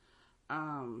ourselves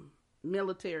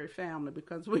military family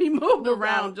because we moved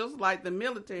around just like the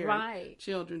military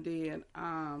children did.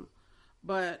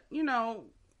 But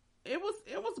it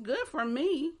was good for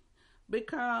me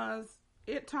because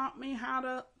it taught me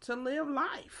how to live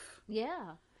life.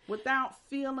 Yeah. Without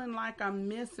feeling like I'm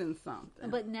missing something.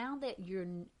 But now that you're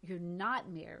not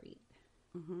married,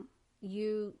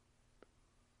 you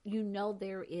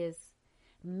there is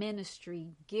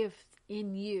ministry gift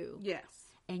in you. Yes.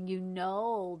 And you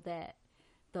know that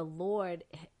the Lord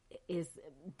is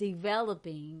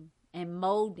developing and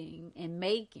molding and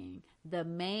making the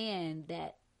man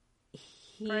that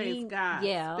Praise God.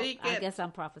 Yeah, Speak I it. guess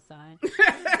I'm prophesying.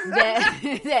 that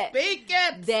Speak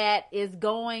it. That is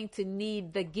going to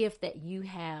need the gift that you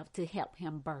have to help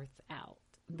him birth out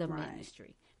the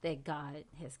ministry that God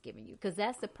has given you. Because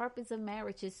that's the purpose of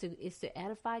marriage is to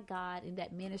edify God, and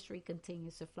that ministry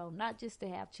continues to flow, not just to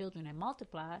have children and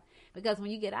multiply. Because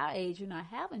when you get our age, you're not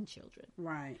having children.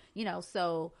 Right.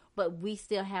 But we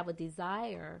still have a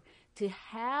desire to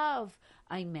have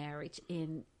a marriage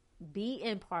and be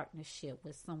in partnership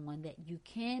with someone that you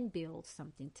can build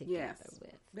something together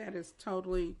with. That is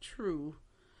totally true.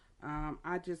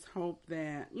 I just hope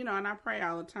that, and I pray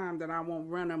all the time that I won't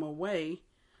run them away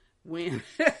when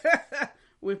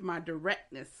with my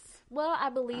directness. Well,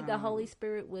 I believe the Holy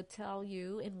Spirit will tell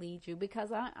you and lead you,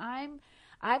 because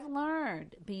I've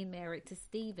learned, being married to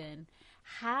Stephen,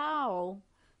 how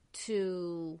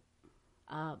to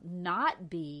not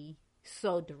be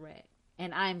so direct.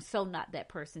 And I'm so not that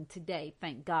person today,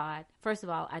 thank God. First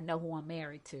of all, I know who I'm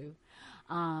married to.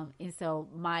 And so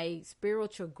my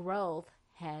spiritual growth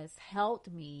has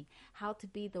helped me how to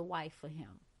be the wife for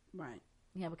him. Right.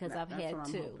 Yeah, because I've had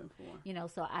two.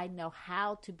 So I know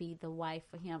how to be the wife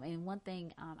for him. And one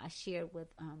thing I shared with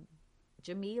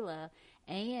Jamila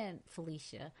and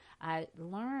Felicia, I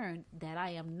learned that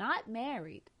I am not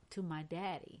married to my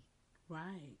daddy.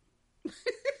 Right.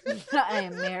 I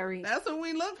am married. That's what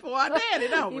we look for, our daddy,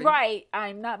 don't we? Right.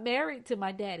 I'm not married to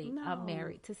my daddy. No. I'm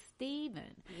married to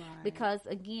Stephen. Right. Because,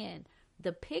 again,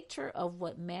 the picture of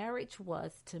what marriage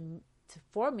was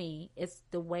for me is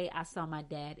the way I saw my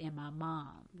dad and my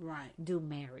mom do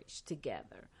marriage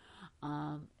together.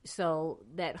 So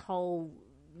that whole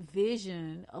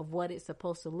vision of what it's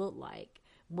supposed to look like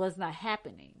was not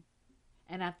happening.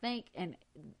 And I think, and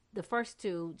the first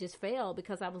two just failed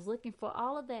because I was looking for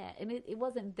all of that, and it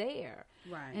wasn't there.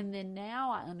 Right. And then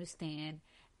now I understand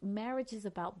marriage is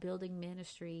about building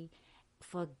ministry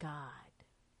for God.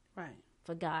 Right.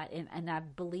 For God. And I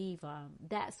believe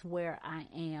that's where I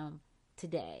am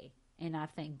today. And I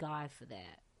thank God for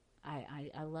that.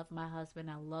 I love my husband.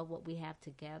 I love what we have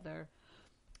together.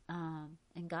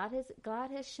 And God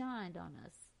has shined on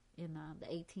us in the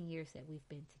 18 years that we've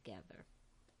been together.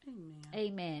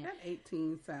 Amen. That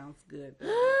 18 sounds good.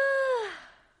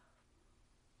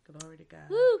 Glory to God.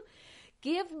 Woo.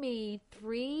 Give me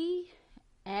 3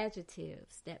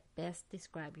 adjectives that best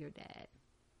describe your dad.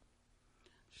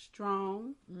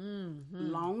 Strong,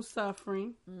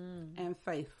 long-suffering, and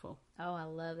faithful. Oh, I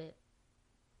love it.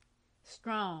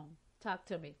 Strong. Talk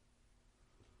to me.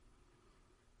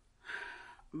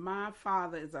 My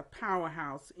father is a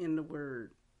powerhouse in the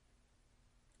word.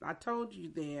 I told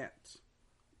you that,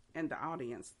 and the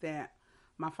audience, that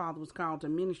my father was called to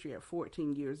ministry at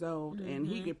 14 years old, and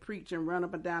he could preach and run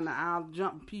up and down the aisle,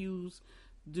 jump pews,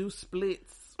 do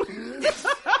splits.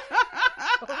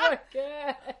 Oh my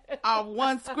God. Of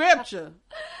one scripture.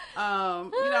 He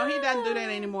doesn't do that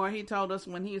anymore. He told us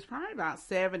when he was probably about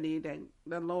 70 that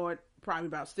the Lord, probably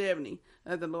about 70,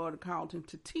 that the Lord called him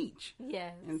to teach.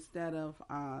 Yes. Instead of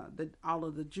all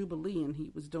of the jubileeing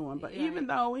he was doing. But even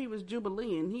though he was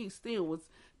jubileeing, he still was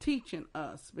teaching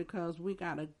us, because we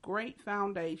got a great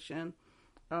foundation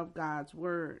of God's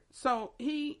word. So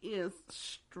he is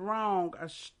a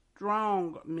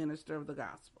strong minister of the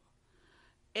gospel.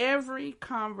 Every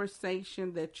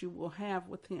conversation that you will have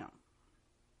with him,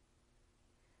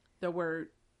 the word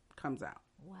comes out.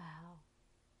 Wow.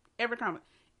 Every conversation.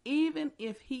 even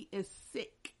if he is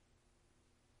sick.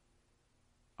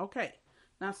 Okay.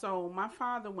 Now, so my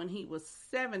father, when he was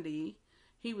 70,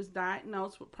 he was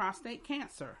diagnosed with prostate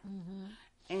cancer. Mm-hmm.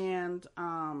 And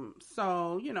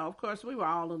so, you know, of course, we were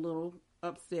all a little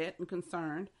upset and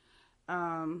concerned.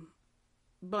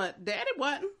 But Daddy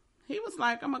wasn't. He was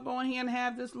like, I'm going to go in here and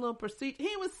have this little procedure.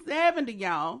 He was 70,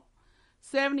 y'all.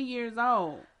 70 years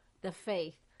old. The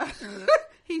faith.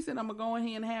 He said, I'm going to go in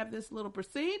here and have this little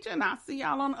procedure, and I'll see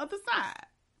y'all on the other side.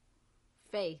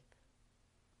 Faith.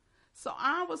 So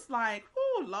I was like,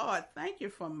 oh, Lord, thank you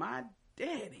for my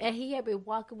daddy. And he had been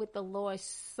walking with the Lord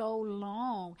so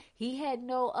long. He had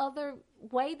no other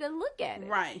way to look at it.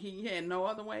 Right. He had no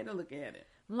other way to look at it.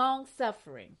 Long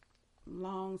suffering.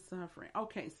 Long suffering.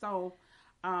 Okay, so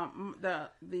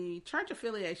the church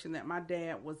affiliation that my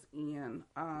dad was in,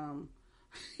 and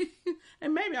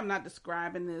maybe I'm not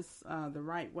describing this the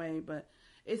right way, but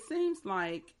it seems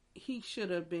like he should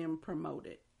have been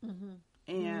promoted.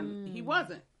 Mm-hmm. And he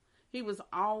wasn't. He was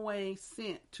always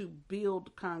sent to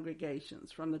build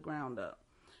congregations from the ground up.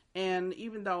 And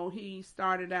even though he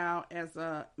started out as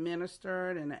a minister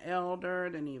and an elder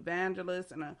and an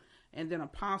evangelist and then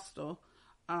apostle,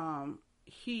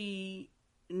 he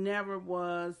never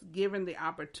was given the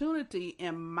opportunity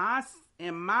in my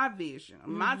vision,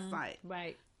 my sight,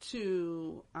 right,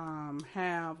 to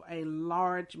have a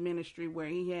large ministry where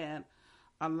he had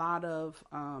a lot of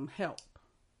help.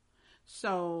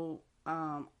 So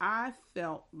I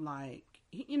felt like,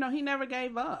 he never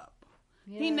gave up.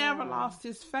 Yeah. He never lost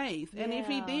his faith. And if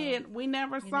he did, we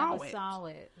never saw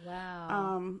it.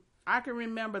 Wow. I can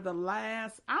remember I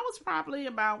was probably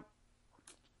about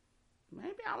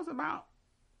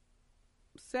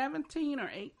 17 or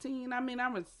 18. I mean, I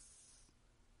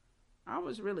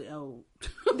was really old.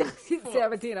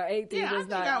 17 or 18 yeah, was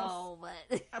not old,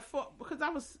 but because I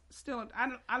was still,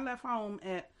 I left home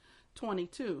at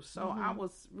 22, so I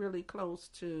was really close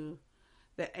to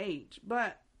the age.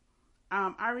 But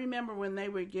I remember when they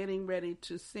were getting ready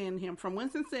to send him from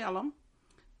Winston-Salem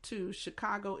to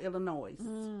Chicago, Illinois.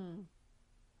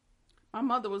 My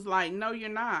mother was like, "No, you're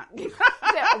not.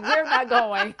 We're not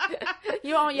going.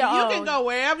 You're on your own. You can go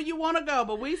wherever you want to go,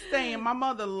 but we staying." My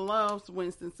mother loves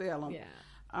Winston-Salem. Yeah.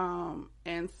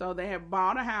 And so they had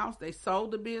bought a house. They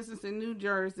sold the business in New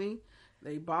Jersey.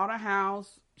 They bought a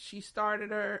house. She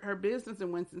started her business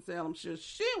in Winston-Salem.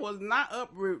 She was not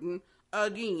uprooting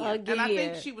again. And I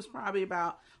think she was probably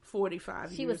about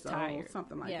 45 she years was tired. old,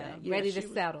 something like that. Yeah, ready to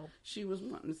settle. She was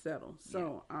wanting to settle.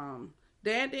 So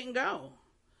Dad didn't go.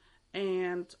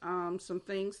 And some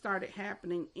things started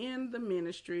happening in the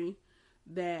ministry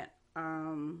that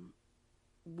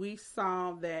we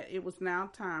saw that it was now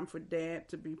time for Dad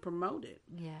to be promoted.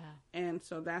 Yeah. And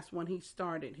so that's when he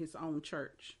started his own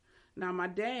church. Now, my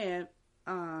dad,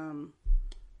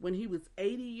 when he was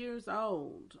 80 years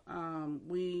old,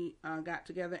 we got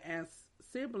together as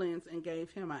siblings and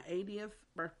gave him an 80th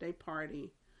birthday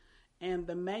party. And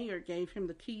the mayor gave him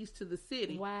the keys to the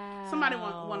city. Wow. Somebody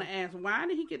want to ask, why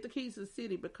did he get the keys to the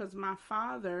city? Because my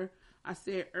father, I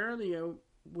said earlier,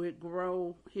 would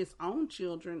grow his own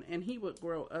children, and he would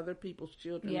grow other people's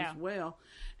children as well.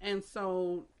 And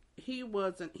so he's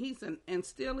and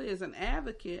still is an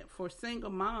advocate for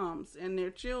single moms and their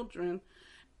children,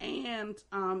 and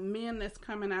men that's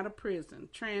coming out of prison,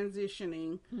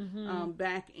 transitioning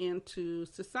back into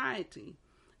society.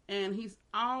 And he's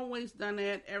always done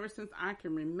that ever since I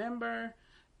can remember.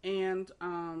 And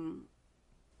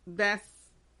that's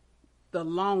the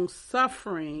long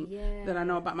suffering that I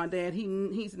know about my dad.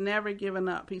 He's never given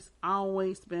up. He's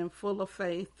always been full of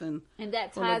faith and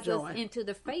that ties us into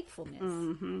the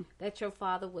faithfulness that your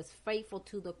father was faithful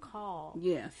to the call.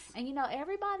 Yes. And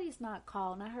everybody's not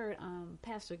called. And I heard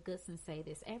Pastor Goodson say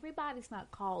this. Everybody's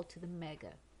not called to the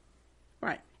mega.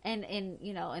 Right. And and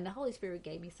the Holy Spirit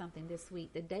gave me something this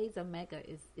week. The days of mega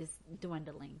is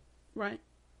dwindling. Right.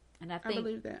 And I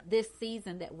think this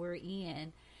season that we're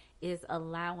in is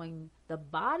allowing the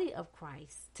body of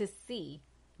Christ to see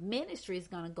ministry is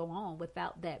going to go on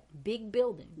without that big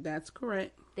building. That's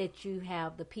correct. That you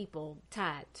have the people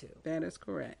tied to. That is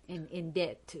correct. In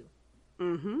debt to.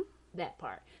 Mm-hmm. That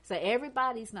part. So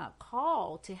everybody's not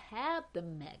called to have the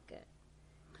mega.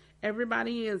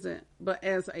 Everybody isn't, but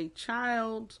as a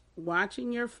child,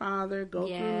 watching your father go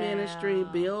through ministry,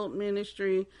 build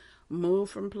ministry,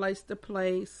 move from place to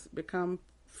place, become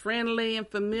friendly and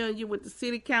familiar with the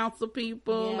city council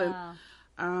people,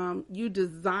 and you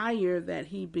desire that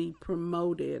he be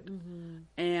promoted. Mm-hmm.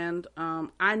 And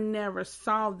I never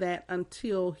saw that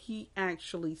until he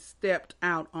actually stepped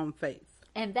out on faith.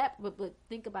 And but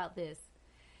think about this.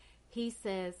 He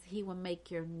says he will make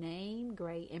your name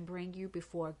great and bring you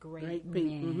before great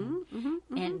men. men.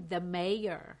 And the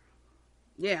mayor.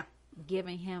 Yeah.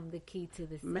 Giving him the key to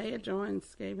the city. Mayor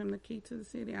Jones gave him the key to the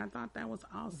city. I thought that was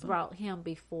awesome. Brought him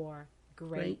before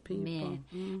great men.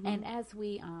 And as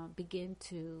we begin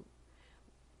to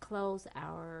close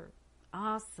our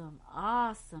awesome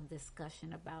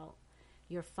discussion about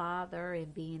your father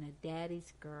and being a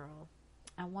daddy's girl,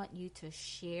 I want you to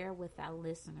share with our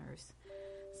listeners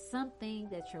something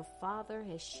that your father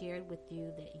has shared with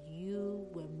you that you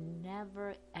will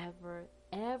never, ever,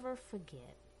 ever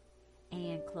forget,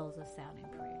 and close us out in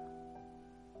prayer.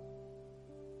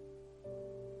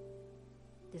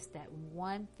 Just that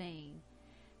one thing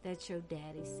that your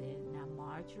daddy said. Now,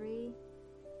 Marjorie,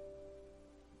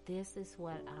 this is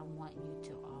what I want you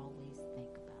to always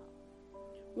think about.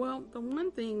 Well, the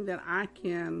one thing that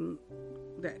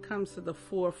that comes to the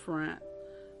forefront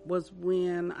was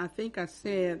when I think I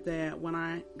said that when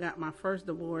I got my first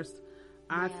divorce,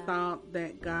 I thought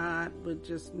that God would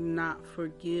just not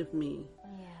forgive me.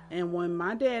 Yeah. And when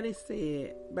my daddy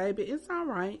said, baby, it's all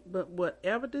right, but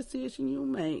whatever decision you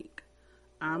make,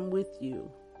 I'm with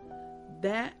you.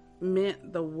 That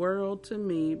meant the world to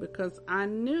me, because I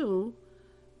knew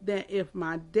that if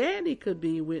my daddy could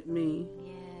be with me,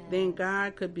 then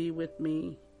God could be with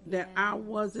me. That I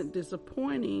wasn't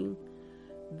disappointing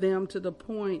them to the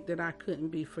point that I couldn't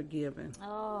be forgiven.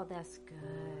 Oh, that's good.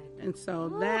 And so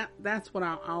that's what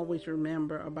I always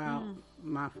remember about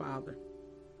my father.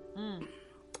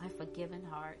 A forgiving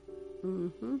heart.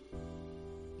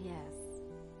 Yes.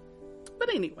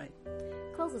 But anyway,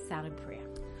 close us out in prayer.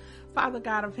 Father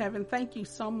God of heaven, thank you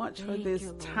so much for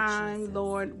this time,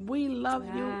 Lord. We love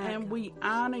you and we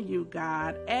honor you,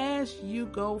 God. As you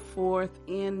go forth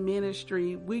in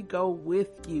ministry, we go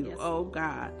with you, oh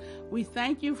God. We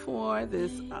thank you for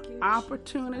this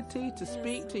opportunity to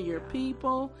speak to your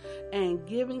people and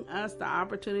giving us the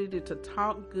opportunity to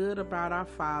talk good about our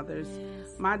fathers.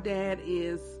 My dad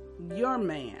is your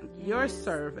man, your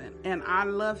servant, and I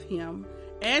love him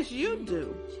as you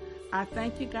do. I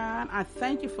thank you, God. I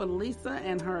thank you for Lisa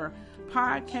and her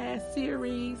podcast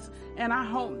series, and I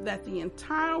hope that the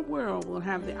entire world will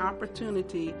have the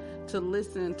opportunity to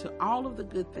listen to all of the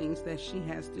good things that she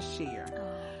has to share.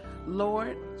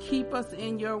 Lord, keep us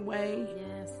in your way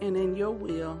and in your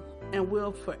will, and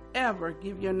we'll forever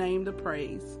give your name the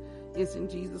praise. It's in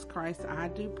Jesus Christ I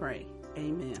do pray.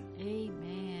 Amen.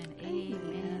 Amen.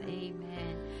 Amen.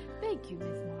 Amen. Thank you,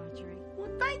 Miss Marjorie. Well,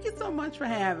 thank you so much for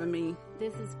having me.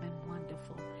 This has been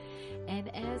wonderful. And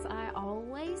as I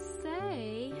always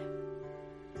say,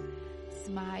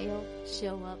 smile,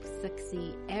 show up,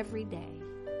 succeed every day.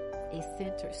 A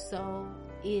centered soul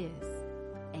is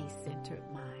a centered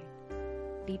mind.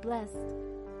 Be blessed.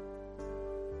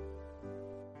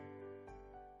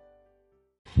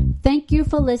 Thank you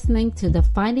for listening to the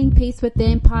Finding Peace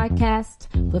Within podcast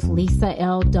with Lisa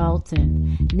L.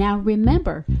 Dalton. Now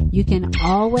remember, you can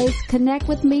always connect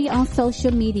with me on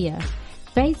social media.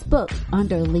 Facebook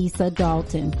under Lisa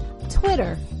Dalton,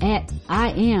 Twitter at I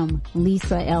am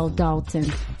Lisa L. Dalton,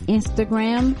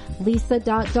 Instagram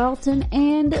Lisa.Dalton,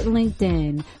 and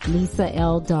LinkedIn Lisa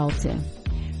L. Dalton.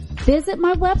 Visit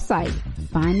my website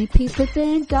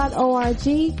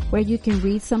findingpeacewithin.org, where you can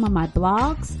read some of my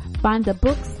blogs, find the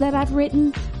books that I've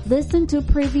written, listen to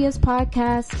previous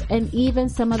podcasts, and even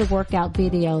some of the workout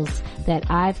videos that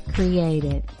I've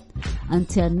created.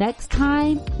 Until next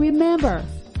time, remember,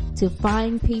 to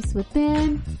find peace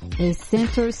within, a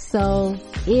centered soul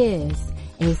is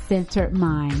a centered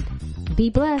mind. Be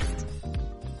blessed.